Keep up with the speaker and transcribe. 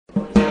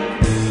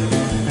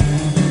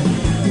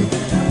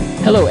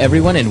Hello,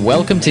 everyone, and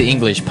welcome to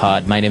English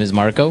Pod. My name is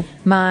Marco.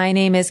 My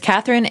name is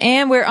Catherine,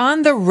 and we're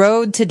on the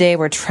road today.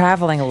 We're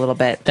traveling a little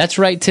bit. That's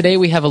right. Today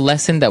we have a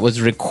lesson that was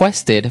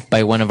requested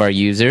by one of our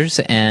users,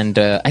 and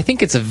I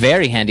think it's a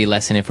very handy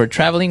lesson. If we're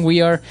traveling,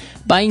 we are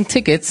buying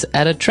tickets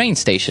at a train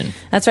station.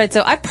 That's right.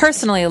 So I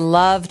personally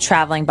love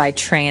traveling by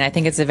train. I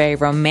think it's a very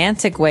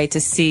romantic way to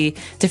see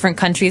different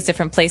countries,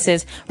 different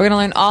places. We're going to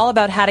learn all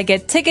about how to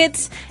get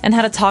tickets and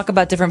how to talk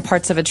about different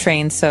parts of a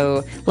train.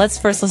 So let's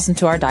first listen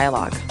to our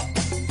dialogue.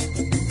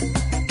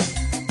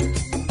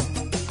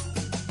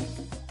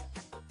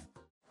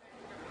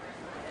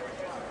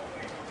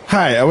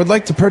 Hi, I would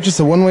like to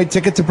purchase a one-way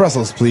ticket to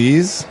Brussels,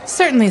 please.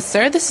 Certainly,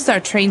 sir. This is our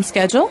train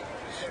schedule.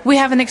 We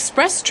have an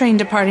express train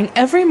departing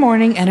every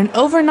morning and an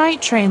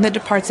overnight train that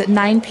departs at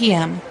 9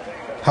 p.m.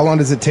 How long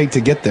does it take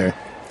to get there?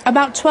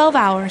 About 12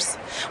 hours.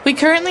 We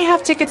currently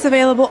have tickets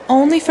available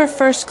only for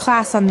first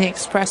class on the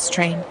express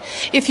train.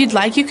 If you'd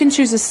like, you can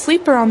choose a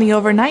sleeper on the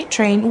overnight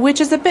train,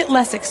 which is a bit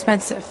less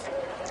expensive.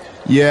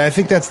 Yeah, I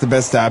think that's the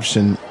best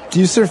option. Do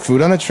you serve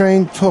food on a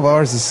train? 12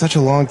 hours is such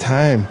a long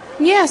time.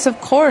 Yes, of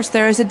course.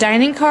 There is a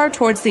dining car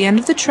towards the end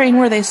of the train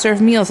where they serve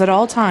meals at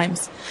all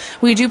times.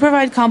 We do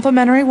provide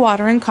complimentary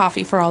water and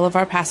coffee for all of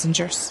our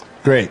passengers.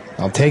 Great,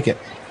 I'll take it.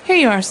 Here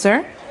you are,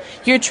 sir.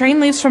 Your train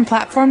leaves from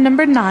platform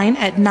number 9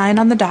 at 9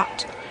 on the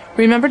dot.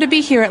 Remember to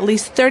be here at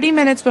least 30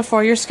 minutes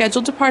before your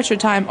scheduled departure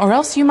time, or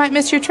else you might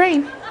miss your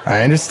train.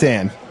 I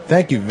understand.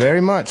 Thank you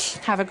very much.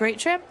 Have a great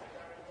trip.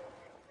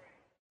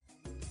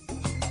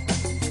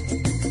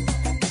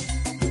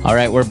 All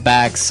right, we're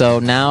back. So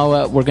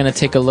now we're going to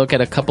take a look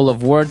at a couple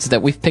of words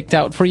that we've picked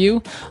out for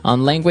you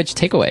on Language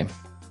Takeaway.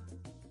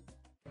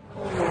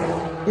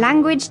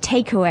 Language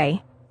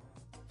takeaway.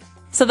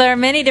 So there are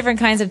many different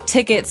kinds of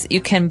tickets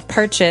you can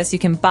purchase, you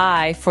can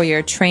buy for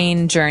your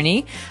train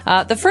journey.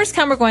 The first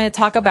kind we're going to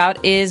talk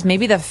about is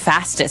maybe the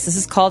fastest. This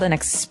is called an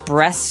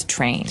express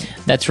train.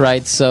 That's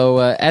right. So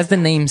as the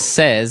name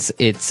says,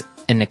 it's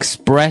an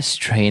express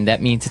train.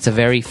 That means it's a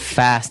very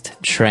fast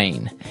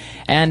train.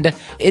 And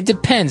it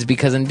depends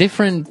because in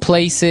different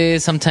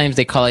places, sometimes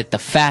they call it the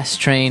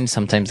fast train,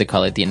 sometimes they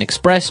call it an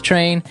express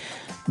train.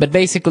 But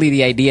basically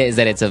the idea is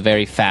that it's a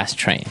very fast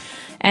train.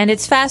 And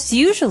it's fast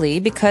usually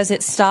because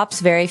it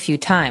stops very few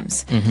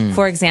times. Mm-hmm.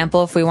 For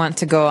example, if we want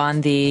to go on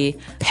the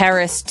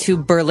Paris to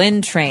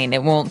Berlin train,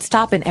 it won't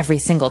stop in every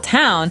single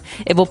town.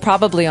 It will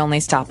probably only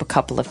stop a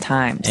couple of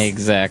times.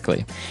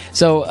 Exactly.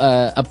 So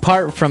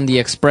apart from the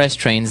express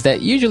trains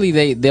that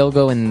usually they'll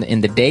go in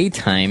the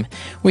daytime,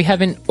 we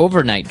have an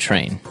overnight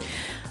train.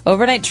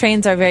 Overnight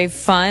trains are very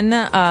fun,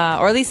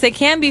 or at least they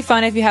can be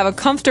fun if you have a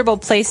comfortable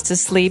place to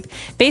sleep.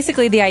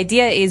 Basically, the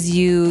idea is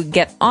you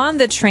get on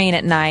the train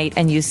at night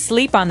and you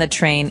sleep on the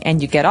train and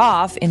you get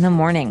off in the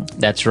morning.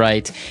 That's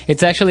right.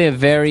 It's actually a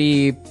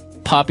very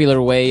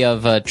popular way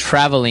of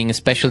traveling,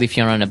 especially if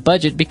you're on a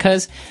budget,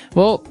 because,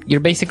 well, you're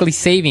basically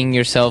saving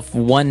yourself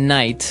one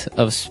night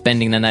of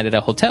spending the night at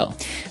a hotel.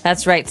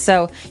 That's right.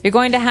 So you're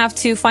going to have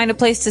to find a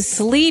place to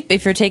sleep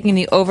if you're taking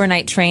the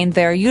overnight train.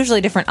 There are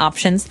usually different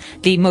options.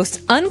 The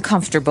most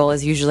uncomfortable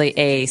is usually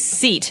a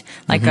seat,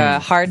 like a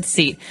hard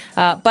seat.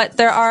 But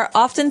there are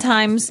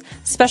oftentimes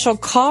special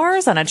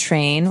cars on a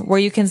train where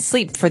you can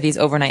sleep for these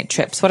overnight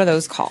trips. What are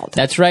those called?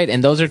 That's right.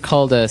 And those are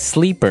called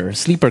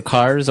sleeper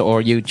cars,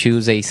 or you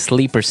choose a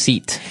sleeper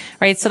seat.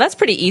 Right, so that's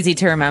pretty easy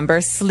to remember.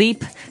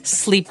 Sleep,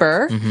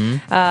 sleeper.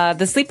 Mm-hmm.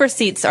 The sleeper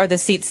seats are the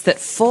seats that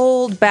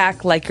fold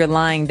back like you're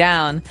lying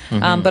down.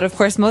 Mm-hmm. But of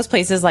course, most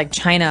places like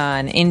China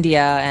and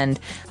India and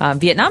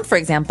Vietnam, for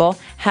example,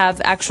 have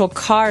actual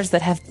cars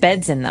that have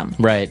beds in them.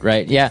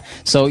 Right, yeah.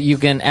 So you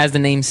can, as the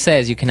name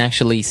says, you can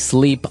actually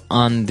sleep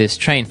on this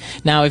train.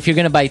 Now, if you're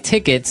going to buy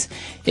tickets,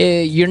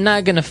 you're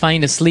not going to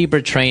find a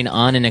sleeper train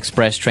on an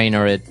express train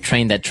or a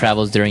train that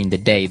travels during the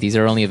day. These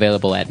are only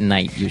available at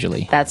night,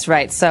 usually. That's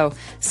right. So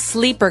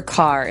sleeper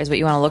car is what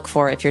you want to look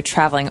for if you're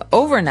traveling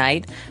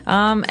overnight.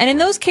 And in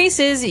those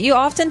cases, you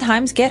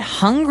oftentimes get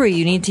hungry.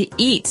 You need to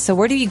eat. So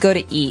where do you go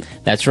to eat?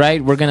 That's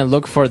right. We're going to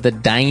look for the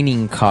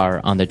dining car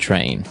on the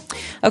train.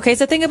 Okay,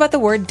 so think about the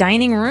word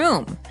dining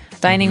room.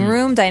 Dining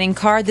room, dining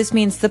car, this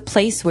means the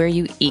place where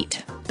you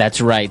eat.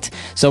 That's right.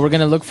 So we're going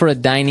to look for a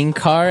dining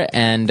car,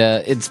 and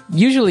it's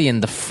usually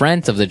in the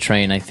front of the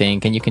train, I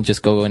think, and you can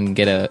just go and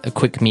get a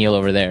quick meal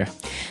over there.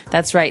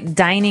 That's right,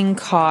 dining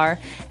car.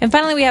 And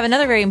finally, we have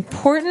another very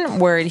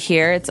important word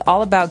here. It's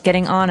all about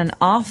getting on and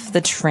off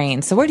the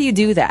train. So where do you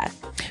do that?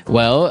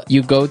 Well,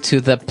 you go to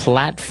the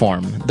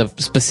platform, the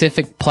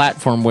specific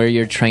platform where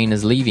your train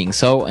is leaving.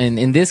 So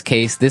in this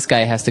case, this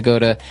guy has to go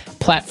to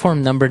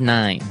platform number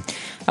 9.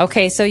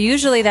 Okay, so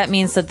usually that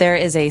means that there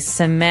is a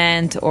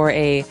cement or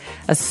a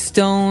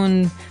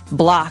stone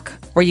block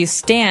where you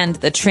stand,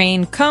 the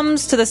train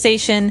comes to the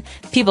station,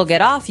 people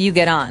get off, you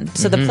get on.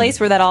 So the place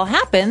where that all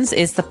happens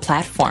is the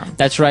platform.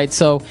 That's right.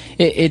 So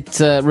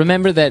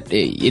remember that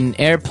in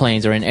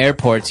airplanes or in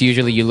airports,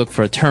 usually you look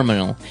for a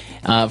terminal.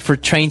 For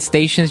train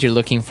stations, you're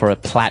looking for a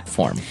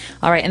platform.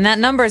 All right, and that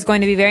number is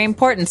going to be very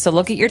important. So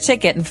look at your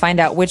ticket and find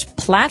out which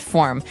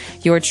platform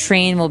your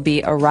train will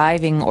be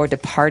arriving or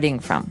departing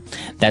from.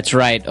 That's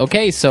right.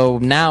 Okay, so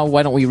now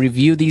why don't we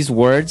review these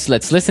words?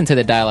 Let's listen to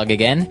the dialogue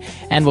again,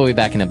 and we'll be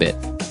back in a bit.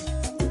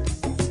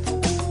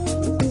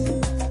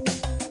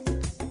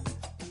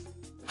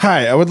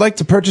 Hi, I would like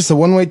to purchase a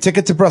one-way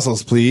ticket to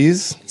Brussels,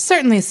 please.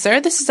 Certainly, sir.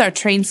 This is our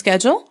train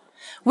schedule.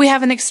 We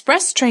have an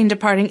express train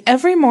departing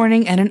every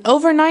morning and an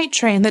overnight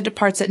train that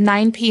departs at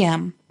 9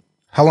 p.m.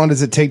 How long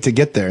does it take to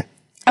get there?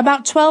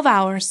 About 12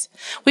 hours.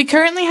 We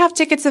currently have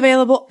tickets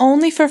available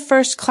only for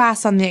first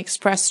class on the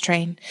express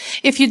train.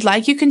 If you'd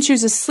like, you can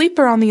choose a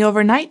sleeper on the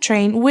overnight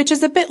train, which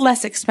is a bit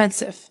less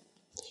expensive.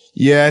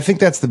 Yeah, I think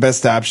that's the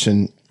best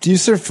option. Do you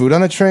serve food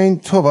on a train?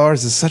 12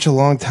 hours is such a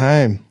long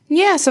time.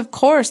 Yes, of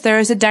course. There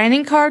is a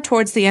dining car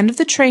towards the end of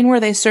the train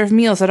where they serve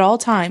meals at all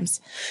times.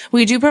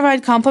 We do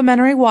provide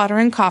complimentary water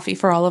and coffee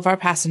for all of our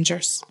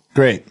passengers.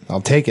 Great.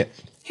 I'll take it.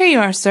 Here you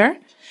are, sir.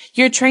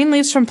 Your train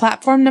leaves from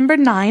platform number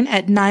 9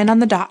 at 9 on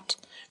the dot.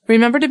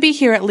 Remember to be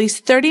here at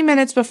least 30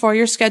 minutes before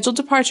your scheduled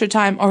departure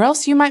time, or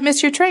else you might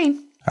miss your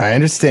train. I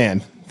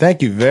understand.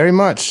 Thank you very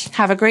much.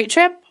 Have a great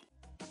trip.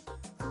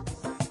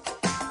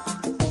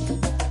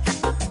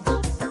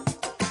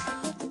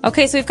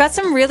 Okay, so we've got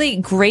some really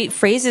great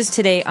phrases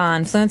today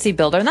on Fluency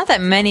Builder. Not that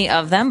many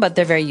of them, but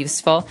they're very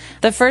useful.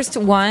 The first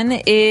one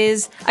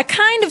is a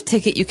kind of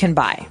ticket you can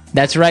buy.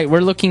 That's right. We're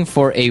looking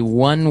for a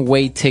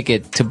one-way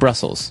ticket to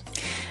Brussels.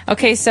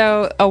 Okay,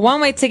 so a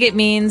one-way ticket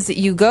means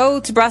you go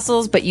to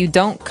Brussels, but you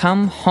don't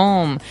come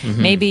home.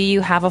 Maybe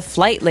you have a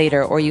flight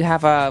later, or you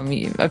have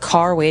a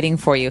car waiting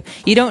for you.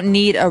 You don't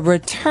need a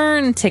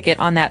return ticket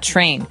on that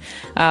train.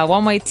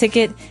 One-way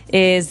ticket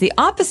is the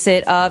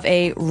opposite of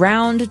a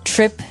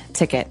round-trip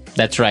ticket.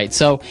 That's right.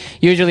 So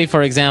usually,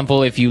 for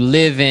example, if you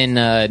live in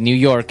New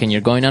York and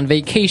you're going on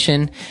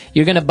vacation,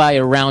 you're going to buy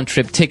a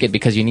round-trip ticket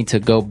because you need to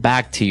go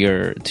back to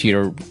your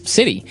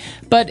city.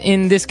 But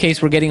in this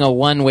case, we're getting a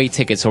one-way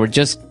ticket, so we're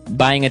just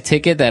buying a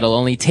ticket that'll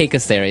only take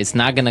us there. It's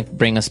not going to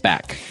bring us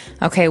back.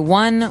 Okay,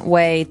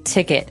 one-way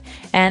ticket.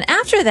 And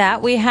after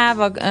that, we have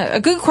a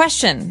good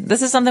question.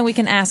 This is something we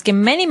can ask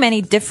in many,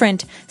 many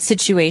different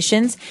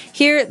situations.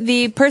 Here,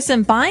 the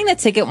person buying the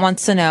ticket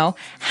wants to know,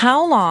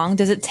 how long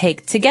does it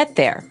take to get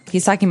there?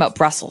 He's talking about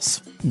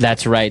Brussels.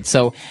 That's right.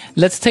 So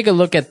let's take a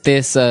look at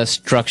this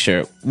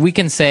structure. We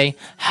can say,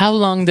 how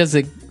long does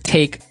it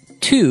take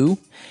to...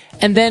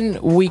 And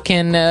then we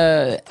can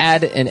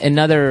add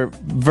another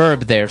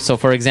verb there. So,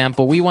 for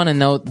example, we want to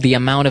know the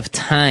amount of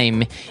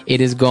time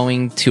it is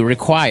going to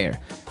require.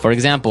 For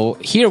example,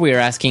 here we are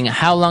asking,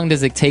 how long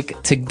does it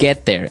take to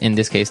get there? In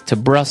this case, to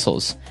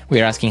Brussels.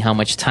 We are asking how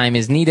much time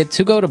is needed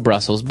to go to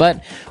Brussels.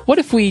 But what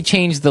if we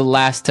change the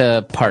last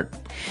part?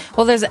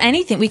 Well, there's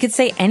anything. We could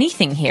say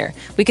anything here.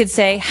 We could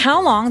say,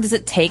 how long does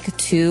it take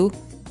to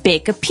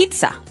bake a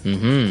pizza?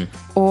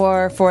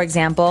 Or, for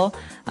example...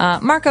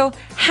 Marco,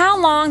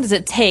 how long does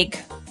it take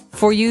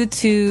for you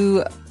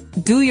to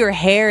do your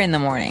hair in the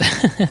morning?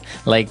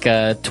 Like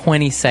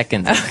 20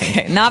 seconds.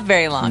 Okay, not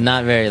very long.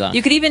 Not very long.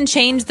 You could even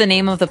change the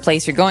name of the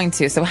place you're going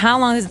to. So how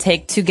long does it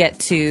take to get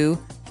to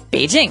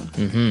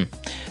Beijing?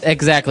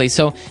 Exactly.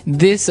 So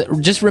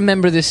just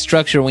remember this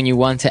structure when you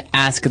want to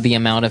ask the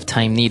amount of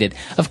time needed.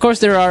 Of course,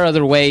 there are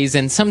other ways,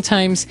 and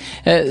sometimes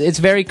it's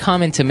very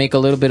common to make a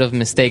little bit of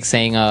mistake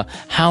saying,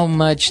 how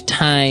much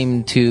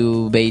time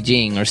to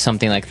Beijing or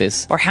something like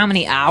this. Or how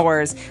many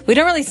hours. We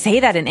don't really say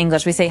that in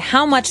English. We say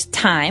how much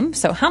time.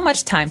 So how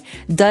much time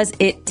does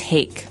it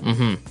take?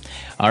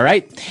 All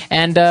right.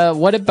 And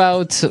what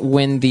about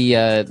when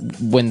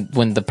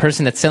when the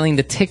person that's selling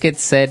the ticket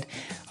said,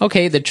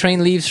 okay, the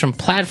train leaves from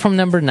platform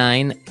number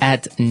 9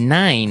 at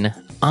 9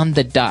 on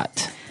the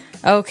dot.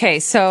 Okay,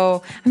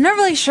 so I'm not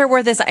really sure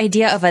where this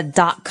idea of a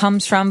dot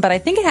comes from, but I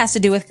think it has to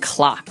do with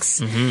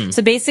clocks.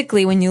 So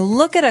basically, when you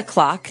look at a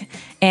clock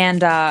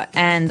and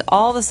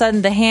all of a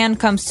sudden the hand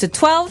comes to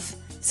 12,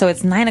 so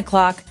it's 9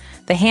 o'clock,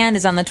 the hand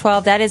is on the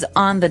 12, that is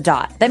on the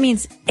dot. That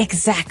means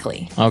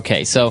exactly.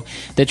 Okay, so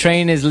the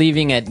train is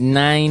leaving at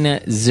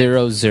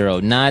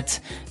 9:00, not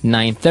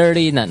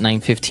 9:30, not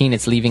 9:15.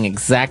 It's leaving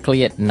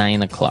exactly at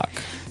 9 o'clock.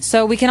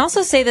 So we can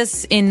also say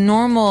this in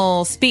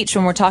normal speech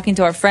when we're talking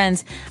to our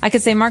friends. I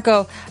could say,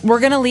 Marco, we're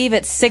going to leave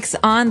at 6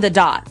 on the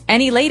dot.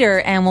 Any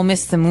later and we'll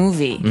miss the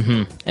movie.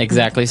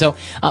 Exactly. So,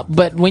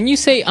 but when you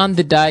say on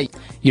the dot,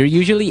 you're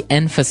usually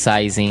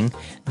emphasizing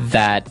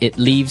that it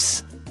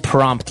leaves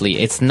promptly.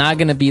 It's not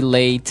going to be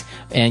late,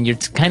 and you're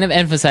kind of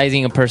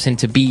emphasizing a person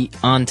to be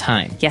on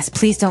time. Yes,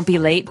 please don't be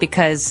late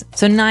because,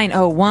 so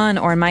 9:01,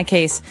 or in my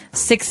case,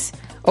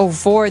 6:01, Oh,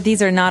 4,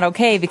 these are not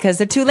okay because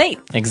they're too late.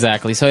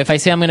 Exactly. So if I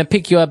say I'm going to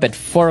pick you up at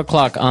 4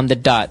 o'clock on the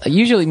dot, it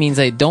usually means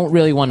I don't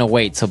really want to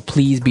wait. So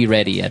please be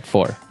ready at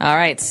 4. All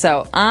right,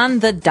 so on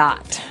the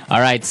dot. All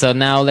right. So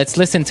now let's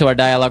listen to our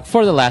dialogue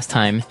for the last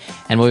time,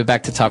 and we'll be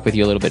back to talk with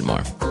you a little bit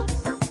more.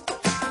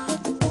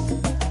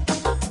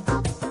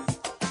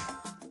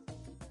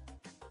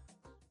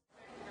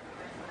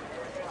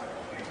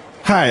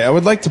 Hi, I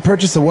would like to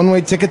purchase a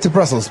one-way ticket to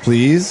Brussels,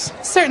 please.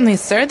 Certainly,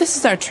 sir. This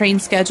is our train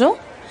schedule.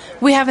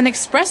 We have an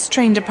express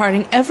train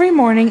departing every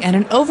morning and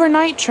an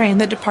overnight train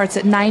that departs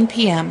at 9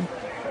 p.m.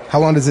 How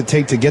long does it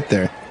take to get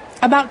there?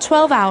 About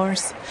 12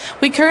 hours.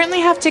 We currently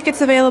have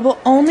tickets available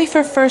only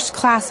for first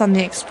class on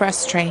the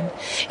express train.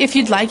 If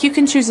you'd like, you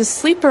can choose a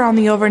sleeper on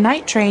the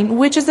overnight train,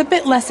 which is a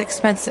bit less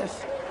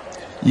expensive.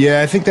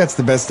 Yeah, I think that's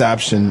the best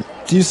option.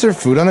 Do you serve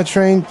food on a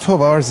train?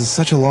 12 hours is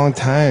such a long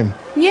time.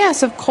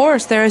 Yes, of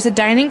course. There is a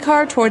dining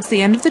car towards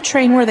the end of the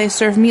train where they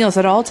serve meals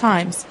at all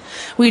times.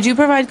 We do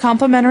provide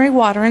complimentary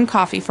water and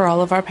coffee for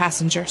all of our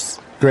passengers.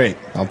 Great,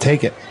 I'll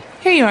take it.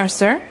 Here you are,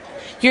 sir.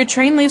 Your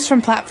train leaves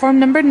from platform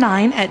number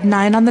 9 at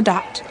 9 on the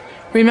dot.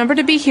 Remember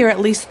to be here at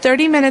least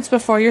 30 minutes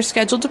before your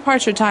scheduled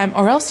departure time,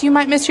 or else you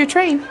might miss your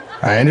train.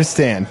 I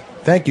understand.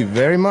 Thank you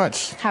very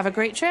much. Have a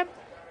great trip.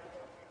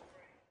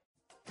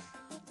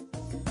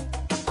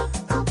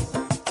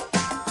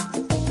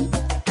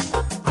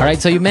 All right.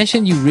 So you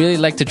mentioned you really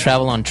like to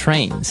travel on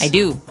trains. I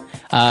do.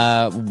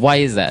 Why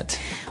is that?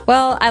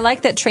 Well, I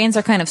like that trains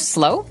are kind of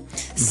slow.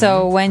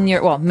 So when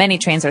many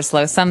trains are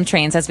slow. Some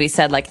trains, as we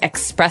said, like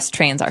express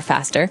trains are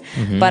faster.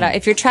 But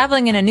if you're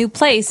traveling in a new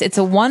place, it's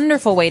a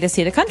wonderful way to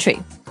see the country.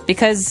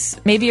 Because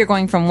maybe you're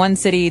going from one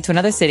city to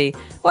another city.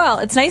 Well,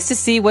 it's nice to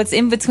see what's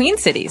in between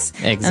cities.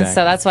 Exactly. And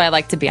so that's why I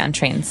like to be on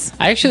trains.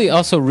 I actually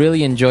also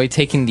really enjoy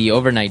taking the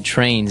overnight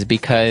trains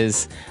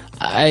because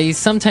I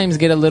sometimes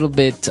get a little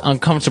bit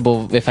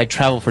uncomfortable if I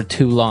travel for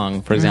too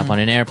long, for example, on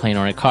an airplane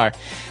or a car.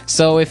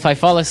 So if I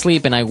fall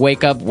asleep and I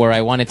wake up where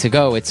I wanted to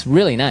go, it's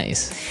really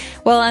nice.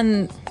 Well,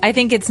 and I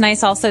think it's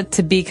nice also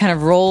to be kind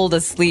of rolled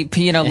asleep,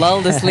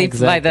 lulled asleep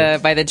Exactly.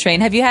 by the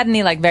train. Have you had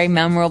any very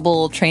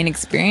memorable train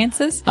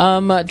experiences?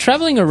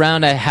 Traveling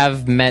around, I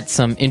have met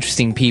some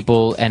interesting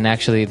people, and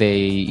actually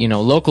they,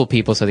 local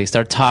people, so they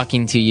start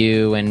talking to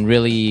you and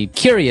really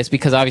curious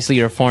because obviously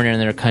you're a foreigner in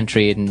their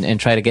country and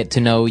try to get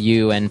to know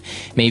you and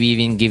maybe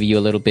even give you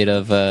a little bit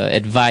of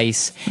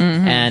advice.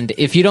 And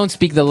if you don't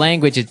speak the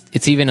language,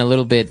 it's even a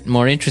little bit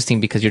more interesting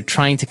because you're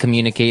trying to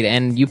communicate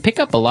and you pick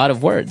up a lot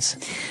of words.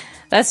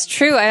 That's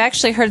true. I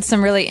actually heard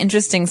some really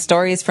interesting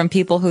stories from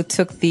people who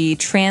took the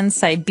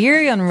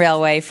Trans-Siberian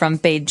Railway from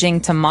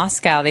Beijing to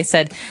Moscow. They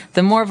said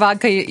the more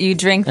vodka you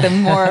drink, the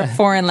more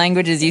foreign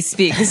languages you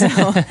speak. So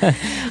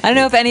I don't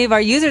know if any of our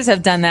users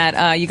have done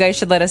that. You guys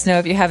should let us know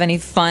if you have any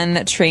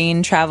fun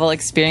train travel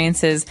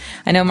experiences.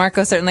 I know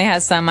Marco certainly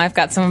has some. I've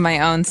got some of my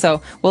own.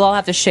 So we'll all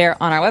have to share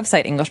on our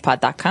website,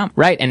 EnglishPod.com.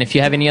 Right. And if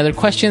you have any other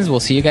questions, we'll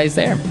see you guys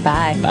there.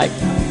 Bye.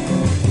 Bye.